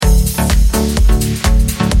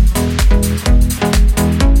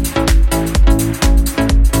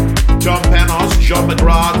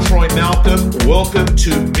welcome to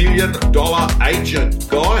Million Dollar Agent.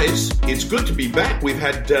 Guys, it's good to be back. We've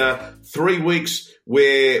had 3 weeks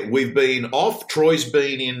where we've been off. Troy's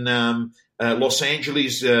been in Los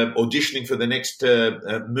Angeles auditioning for the next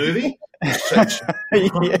movie.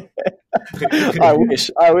 I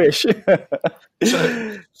wish.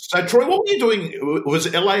 So, Troy, what were you doing?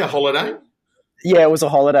 Was LA a holiday? Yeah, it was a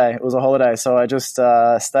holiday. So I just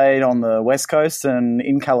stayed on the West Coast and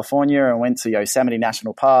in California and went to Yosemite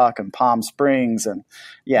National Park and Palm Springs and,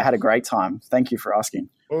 had a great time. Thank you for asking.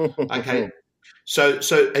 Okay. So,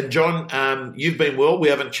 and John, you've been well. We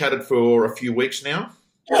haven't chatted for a few weeks now.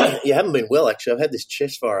 You haven't been well, actually. I've had this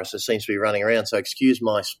chest virus that seems to be running around, so excuse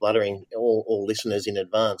my spluttering, all listeners in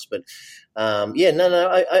advance. But,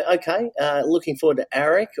 okay. Looking forward to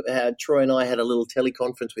AREC. Troy and I had a little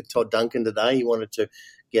teleconference with Todd Duncan today. He wanted to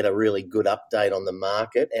get a really good update on the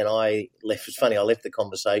market, and it's funny, I left the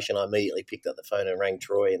conversation. I immediately picked up the phone and rang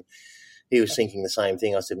Troy, and he was thinking the same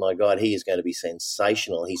thing. I said, my God, he is going to be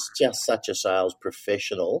sensational. He's just such a sales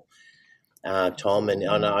professional. Tom, and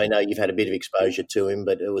I know you've had a bit of exposure to him,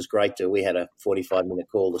 but it was great we had a 45-minute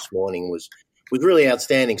call this morning, was really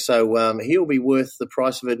outstanding. So he'll be worth the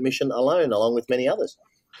price of admission alone, along with many others.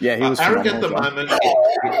 Yeah, he was AREC at the moment.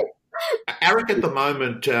 AREC at the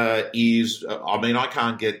moment is, I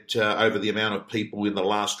can't get over the amount of people in the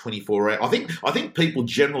last 24 hours. I think people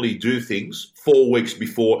generally do things 4 weeks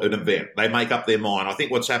before an event. They make up their mind. I think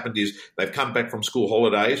what's happened is they've come back from school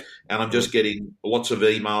holidays, and I'm just getting lots of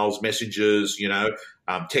emails, messages,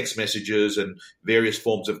 text messages and various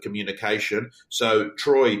forms of communication. So,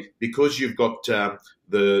 Troy, because you've got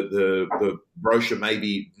the brochure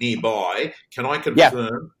maybe nearby, can I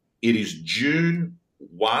confirm it is June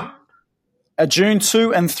 1? June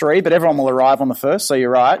 2 and 3, but everyone will arrive on the 1st, so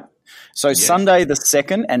you're right. So yes. Sunday the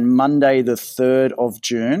 2nd and Monday the 3rd of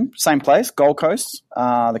June, same place, Gold Coast,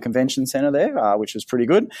 the convention centre there, which is pretty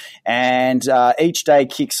good. And each day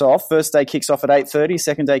kicks off. First day kicks off at 8:30,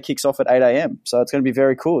 second day kicks off at 8 a.m. So it's going to be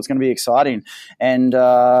very cool. It's going to be exciting. And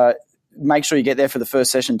make sure you get there for the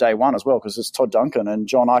first session day one as well, because it's Todd Duncan. And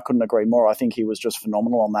John, I couldn't agree more. I think he was just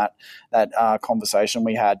phenomenal on that conversation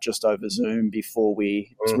we had just over Zoom before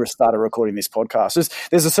we started recording this podcast.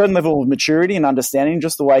 There's a certain level of maturity and understanding,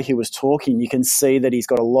 just the way he was talking. You can see that he's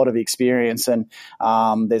got a lot of experience, and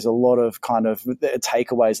there's a lot of kind of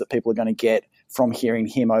takeaways that people are going to get from hearing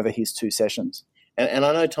him over his 2 sessions. And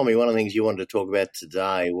I know, Tommy, one of the things you wanted to talk about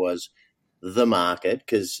today was the market,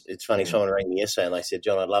 because it's funny, someone rang me yesterday and they said,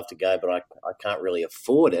 John, I'd love to go, but I can't really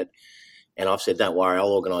afford it. And I've said, don't worry, I'll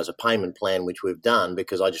organise a payment plan, which we've done,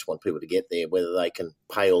 because I just want people to get there. Whether they can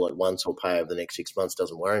pay all at once or pay over the next 6 months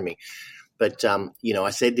doesn't worry me. But, I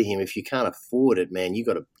said to him, if you can't afford it, man, you've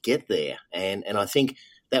got to get there. And I think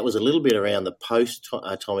that was a little bit around the post,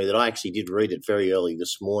 Tommy, that I actually did read it very early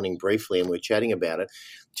this morning briefly, and we're chatting about it.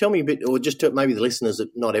 Tell me a bit, or just to maybe the listeners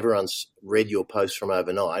that not everyone's read your post from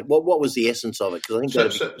overnight. What was the essence of it? Because I think John,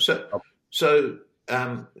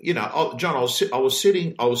 I was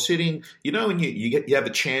sitting. When you have a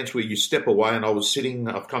chance where you step away, and I was sitting.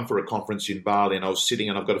 I've come for a conference in Bali, and I was sitting,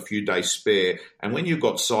 and I've got a few days spare. And when you've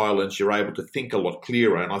got silence, you're able to think a lot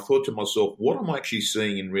clearer. And I thought to myself, what am I actually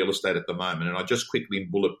seeing in real estate at the moment? And I just quickly in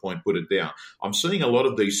bullet point put it down. I'm seeing a lot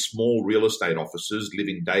of these small real estate offices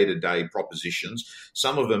living day-to-day propositions.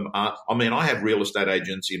 Some of them are. I have real estate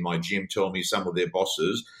agents in my gym tell me some of their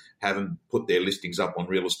bosses haven't put their listings up on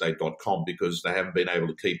realestate.com because they haven't been able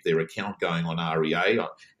to keep their account going on REA,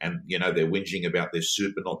 and they're whinging about their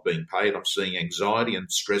super not being paid. I'm seeing anxiety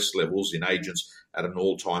and stress levels in agents at an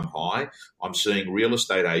all-time high. I'm seeing real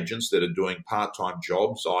estate agents that are doing part-time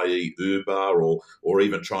jobs, i.e. Uber or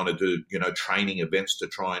even trying to do training events to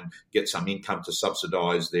try and get some income to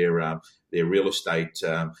subsidize their real estate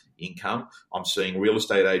income. I'm seeing real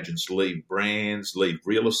estate agents leave brands, leave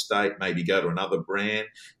real estate, maybe go to another brand.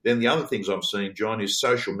 Then the other things I'm seeing, John, is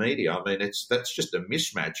social media. That's just a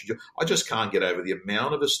mismatch. I just can't get over the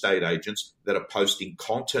amount of estate agents that are posting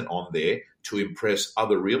content on there to impress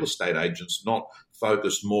other real estate agents, not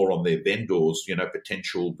focused more on their vendors,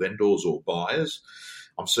 potential vendors or buyers.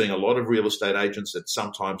 I'm seeing a lot of real estate agents that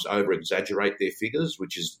sometimes over-exaggerate their figures,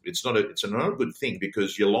 which is it's not a good thing,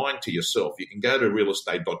 because you're lying to yourself. You can go to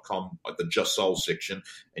realestate.com at the Just Sold section,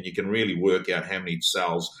 and you can really work out how many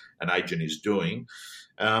sales an agent is doing.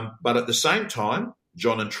 But at the same time,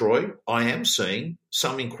 John and Troy, I am seeing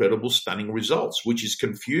some incredible, stunning results, which is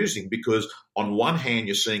confusing because on one hand,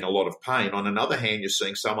 you're seeing a lot of pain. On another hand, you're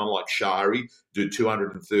seeing someone like Shari do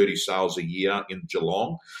 230 sales a year in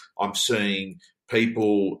Geelong. I'm seeing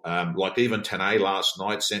people like even Tanay last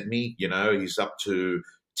night sent me, he's up to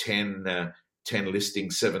 10 10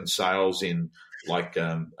 listings, 7 sales in like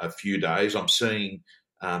a few days. I'm seeing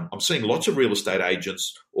lots of real estate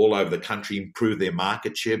agents all over the country improve their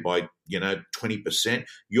market share by 20%.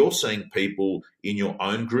 You're seeing people in your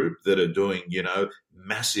own group that are doing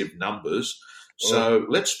massive numbers. So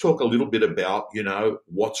let's talk a little bit about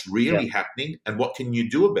what's really happening and what can you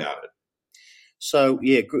do about it. So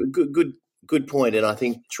yeah, good point. And I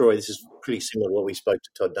think, Troy, this is pretty similar to what we spoke to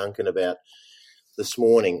Todd Duncan about this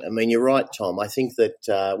morning. I mean, you're right, Tom. I think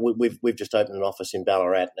that we've just opened an office in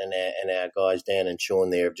Ballarat, and our guys, Dan and Sean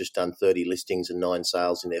there, have just done 30 listings and 9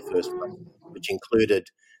 sales in their first month, which included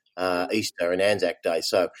Easter and Anzac Day.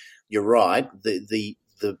 So you're right.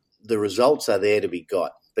 The results are there to be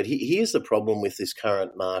got. But here's the problem with this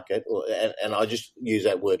current market, and I just use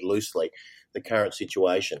that word loosely, the current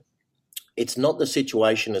situation. It's not the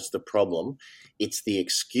situation that's the problem. It's the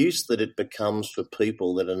excuse that it becomes for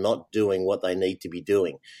people that are not doing what they need to be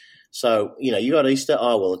doing. So, you got Easter.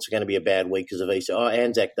 Oh, well, it's going to be a bad week because of Easter. Oh,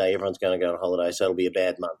 Anzac Day, everyone's going to go on holiday, so it'll be a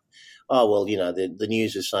bad month. Oh, well, the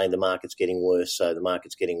news is saying the market's getting worse, so the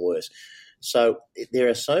market's getting worse. So there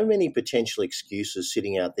are so many potential excuses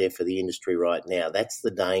sitting out there for the industry right now. That's the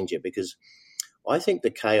danger, because I think the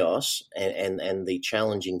chaos and the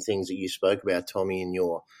challenging things that you spoke about, Tommy, in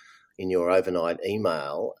your overnight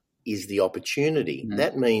email is the opportunity.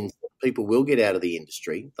 That means people will get out of the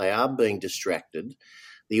industry. They are being distracted.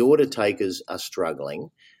 The order takers are struggling.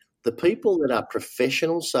 The people that are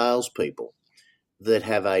professional salespeople that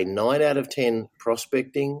have a 9 out of 10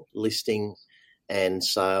 prospecting, listing and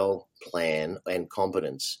sale plan and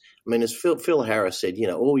competence. I mean, as Phil Harris said,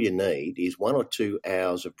 all you need is 1 or 2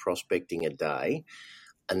 hours of prospecting a day,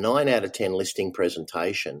 a 9 out of 10 listing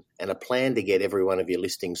presentation, and a plan to get every one of your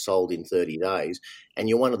listings sold in 30 days, and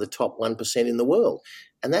you're one of the top 1% in the world.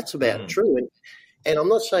 And that's about true. And I'm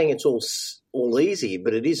not saying it's all easy,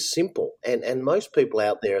 but it is simple. And most people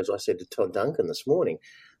out there, as I said to Todd Duncan this morning,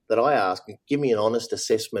 that I ask, give me an honest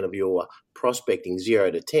assessment of your prospecting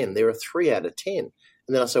 0 to 10. They're a 3 out of 10. And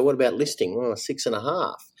then I say, what about listing? Well, a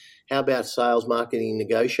 6.5. How about sales, marketing,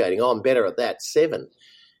 negotiating? Oh, I'm better at that, 7.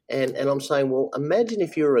 And I'm saying, well, imagine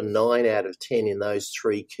if you're a 9 out of 10 in those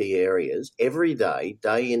 3 key areas every day,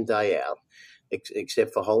 day in, day out,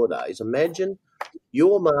 except for holidays. Imagine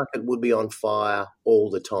your market would be on fire all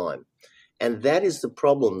the time. And that is the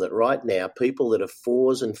problem, that right now people that are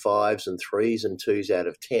 4s and 5s and 3s and 2s out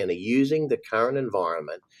of 10 are using the current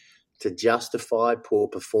environment to justify poor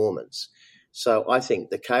performance. So I think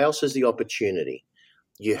the chaos is the opportunity.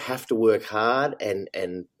 You have to work hard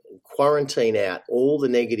and quarantine out all the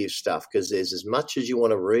negative stuff, because there's as much as you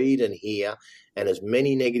want to read and hear and as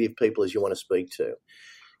many negative people as you want to speak to.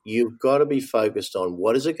 You've got to be focused on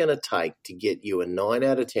what is it going to take to get you a 9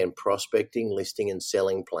 out of 10 prospecting, listing and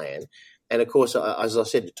selling plan. And, of course, as I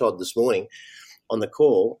said to Todd this morning on the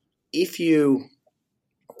call, if you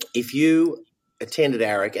attended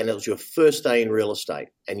ARIC and it was your first day in real estate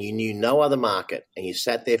and you knew no other market and you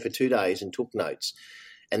sat there for 2 days and took notes,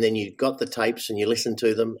 and then you got the tapes and you listened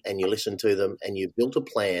to them and you listened to them and you built a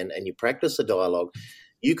plan and you practiced the dialogue,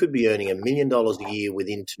 you could be earning $1 million a year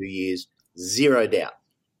within 2 years, zero doubt.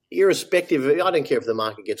 Irrespective of, I don't care if the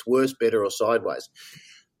market gets worse, better or sideways.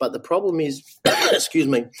 But the problem is,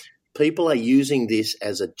 people are using this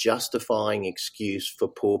as a justifying excuse for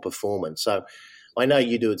poor performance. So I know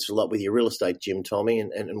you do it a lot with your real estate, Jim, Tommy,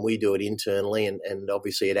 and we do it internally. And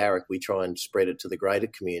obviously at ARIC, we try and spread it to the greater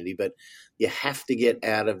community. But you have to get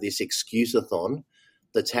out of this excuse-a-thon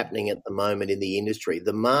that's happening at the moment in the industry.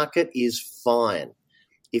 The market is fine.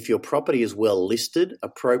 If your property is well listed,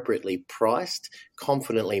 appropriately priced,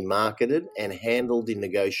 confidently marketed, and handled in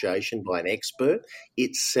negotiation by an expert,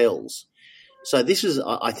 it sells. So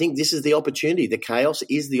I think this is the opportunity. The chaos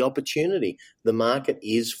is the opportunity. The market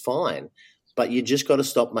is fine, but you just got to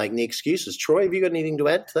stop making the excuses. Troy, have you got anything to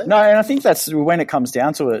add to that? No, and I think that's when it comes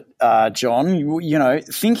down to it, John,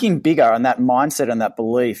 thinking bigger and that mindset and that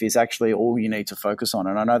belief is actually all you need to focus on.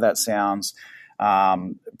 And I know that sounds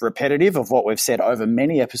repetitive of what we've said over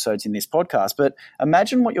many episodes in this podcast, but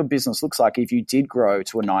imagine what your business looks like if you did grow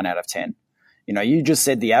to a 9 out of 10. You just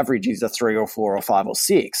said the average is a 3 or 4 or 5 or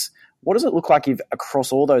 6. What does it look like if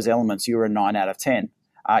across all those elements you're a 9 out of 10?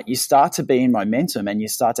 You start to be in momentum and you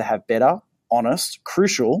start to have better, honest,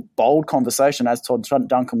 crucial, bold conversation, as Todd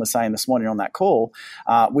Duncan was saying this morning on that call,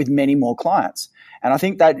 with many more clients. And I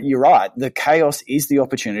think that you're right. The chaos is the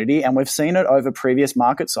opportunity, and we've seen it over previous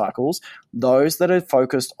market cycles. Those that are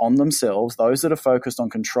focused on themselves, those that are focused on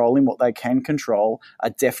controlling what they can control,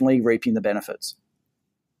 are definitely reaping the benefits.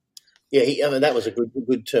 Yeah, that was a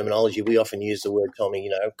good terminology. We often use the word,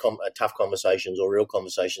 Tommy, tough conversations or real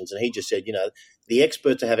conversations. And he just said, the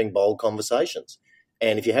experts are having bold conversations.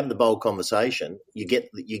 And if you have the bold conversation, you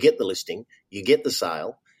get the listing, you get the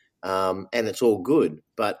sale, and it's all good.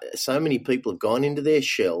 But so many people have gone into their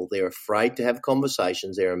shell. They're afraid to have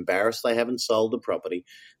conversations. They're embarrassed they haven't sold the property.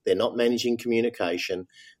 They're not managing communication.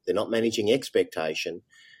 They're not managing expectation.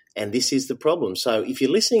 And this is the problem. So if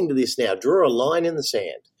you're listening to this now, draw a line in the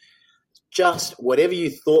sand. Just whatever you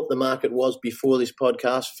thought the market was before this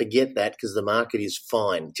podcast, forget that, because the market is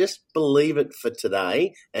fine. Just believe it for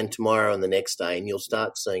today and tomorrow and the next day, and you'll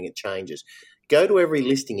start seeing it changes. Go to every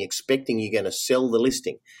listing expecting you're going to sell the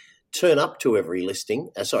listing. Turn up to every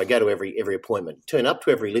listing. Go to every appointment. Turn up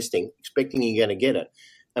to every listing expecting you're going to get it.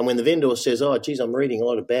 And when the vendor says, oh, geez, I'm reading a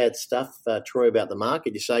lot of bad stuff, Troy, about the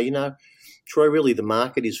market, you say, Troy, really the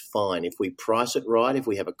market is fine. If we price it right, if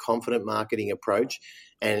we have a confident marketing approach,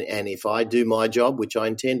 and if I do my job, which I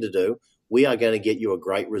intend to do, we are going to get you a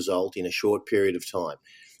great result in a short period of time.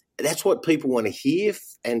 That's what people want to hear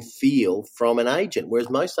and feel from an agent,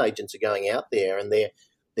 whereas most agents are going out there and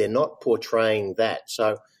they're not portraying that.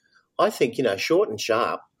 So I think, short and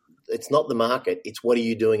sharp, it's not the market, it's what are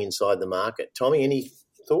you doing inside the market. Tommy, any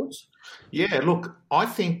thoughts? Yeah, look, I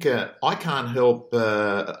think I can't help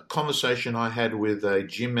a conversation I had with a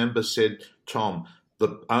gym member said, Tom,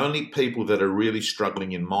 the only people that are really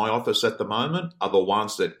struggling in my office at the moment are the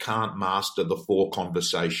ones that can't master the 4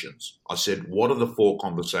 conversations. I said, what are the 4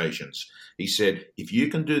 conversations? He said, if you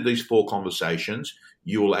can do these 4 conversations,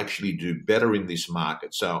 you will actually do better in this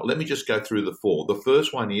market. So let me just go through the 4. The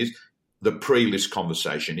first one is the pre-list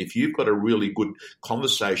conversation. If you've got a really good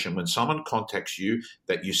conversation when someone contacts you,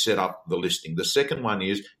 that you set up the listing. The second one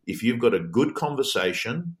is if you've got a good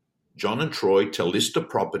conversation, John and Troy, to list a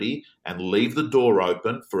property and leave the door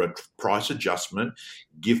open for a price adjustment,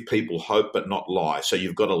 give people hope but not lie. So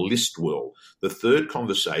you've got a list well. The third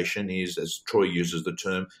conversation is, as Troy uses the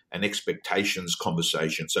term, an expectations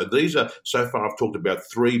conversation. So these are, so far I've talked about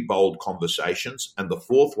 3 bold conversations. And the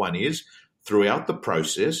fourth one is, throughout the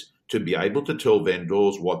process, to be able to tell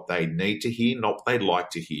vendors what they need to hear, not what they'd like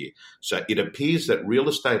to hear. So it appears that real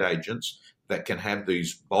estate agents that can have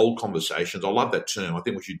these bold conversations, I love that term, I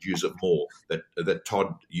think we should use it more, that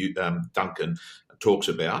Todd Duncan talks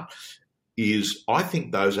about, is I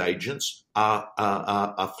think those agents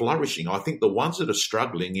are flourishing. I think the ones that are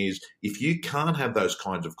struggling is if you can't have those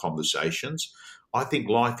kinds of conversations, I think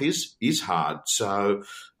life is hard. So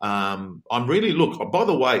I'm really, look, by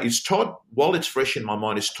the way, is Todd, while it's fresh in my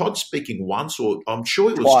mind, is Todd speaking once, or I'm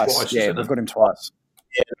sure it was twice? Yeah, we've got him twice.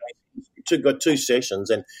 Yeah, got 2 sessions,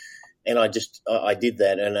 and I did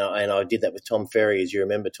that, and I did that with Tom Ferry, as you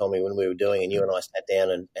remember, Tommy, when we were doing, and you and I sat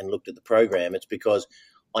down and looked at the program. It's because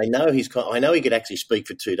I know he could actually speak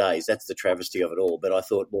for 2 days. That's the travesty of it all. But I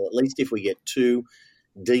thought, well, at least if we get 2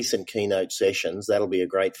 decent keynote sessions, that'll be a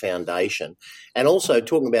great foundation. And also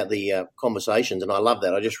talking about the conversations, and I love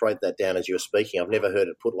that. I just wrote that down as you were speaking. I've never heard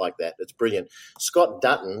it put like that. It's brilliant. Scott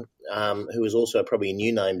Dutton, who is also probably a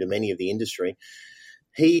new name to many of the industry,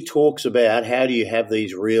 he talks about how do you have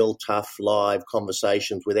these real tough live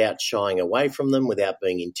conversations without shying away from them, without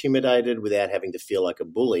being intimidated, without having to feel like a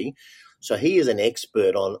bully. So he is an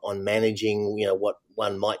expert on managing, what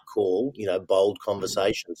one might call, bold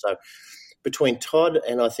conversations. So between Todd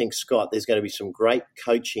and I think Scott, there's going to be some great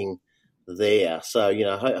coaching there. So,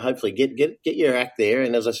 hopefully get your act there.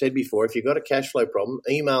 And as I said before, if you've got a cash flow problem,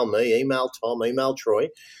 email me, email Tom, email Troy.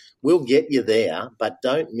 We'll get you there, but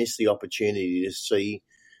don't miss the opportunity to see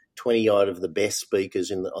 20 odd of the best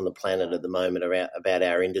speakers on the planet at the moment about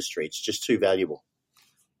our industry. It's just too valuable.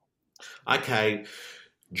 Okay.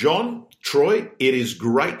 John, Troy, it is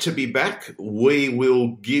great to be back. We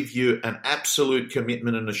will give you an absolute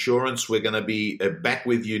commitment and assurance. We're going to be back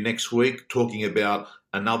with you next week talking about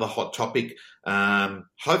another hot topic,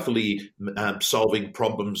 hopefully solving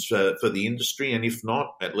problems for the industry. And if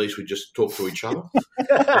not, at least we just talk to each other.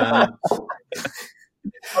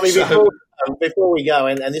 Before we go,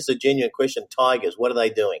 and this is a genuine question, Tigers, what are they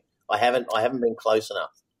doing? I haven't been close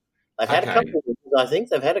enough. They've had a couple of wins, I think.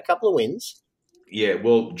 They've had a couple of wins. Yeah,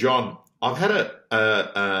 well, John, I've had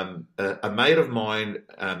a mate of mine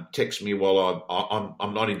text me while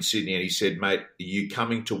I'm not in Sydney, and he said, mate, are you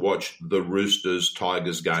coming to watch the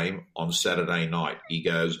Roosters-Tigers game on Saturday night? He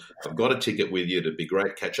goes, I've got a ticket with you. It'd be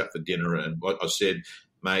great, catch up for dinner. And what I said,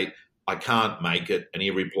 mate, I can't make it. And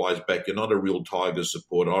he replies back, you're not a real Tigers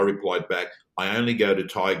supporter. I replied back, I only go to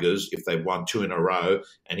Tigers if they've won 2 in a row.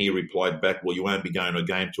 And he replied back, well, you won't be going to a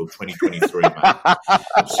game till 2023, mate.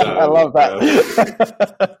 So, I love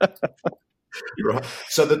that. Right.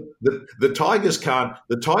 So the Tigers can't.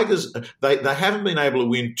 The Tigers they haven't been able to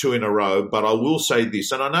win 2 in a row. But I will say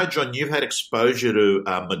this, and I know, John, you've had exposure to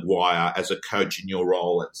Maguire as a coach in your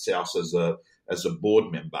role at South as a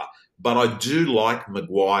board member. But I do like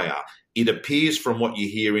Maguire. It appears from what you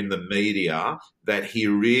hear in the media that he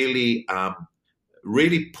really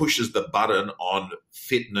pushes the button on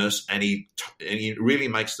fitness, and he really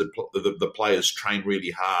makes the players train really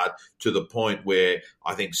hard, to the point where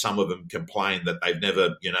I think some of them complain that they've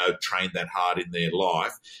never, trained that hard in their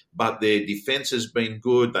life. But their defense has been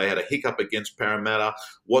good. They had a hiccup against Parramatta.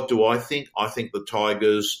 What do I think? I think the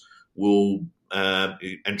Tigers will.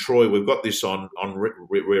 And Troy, we've got this on.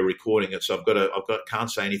 We're recording it, so can't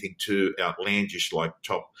say anything too outlandish like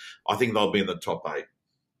top. I think they'll be in the top 8.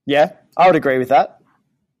 Yeah, I would agree with that.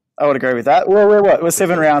 Well, we're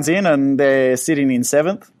 7 rounds in, and they're sitting in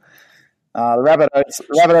 7th. The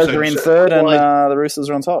Rabbitohs are in 3rd, and the Roosters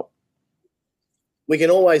are on top. We can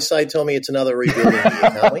always say, Tommy, it's another rebuilding year,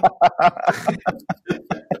 can't we?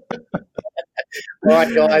 All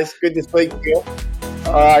right, guys. Good to speak to you.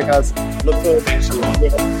 All right, guys. Look forward to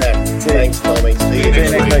it. Thanks, Tommy. See you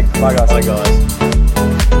next week. Bye, guys. Bye, guys.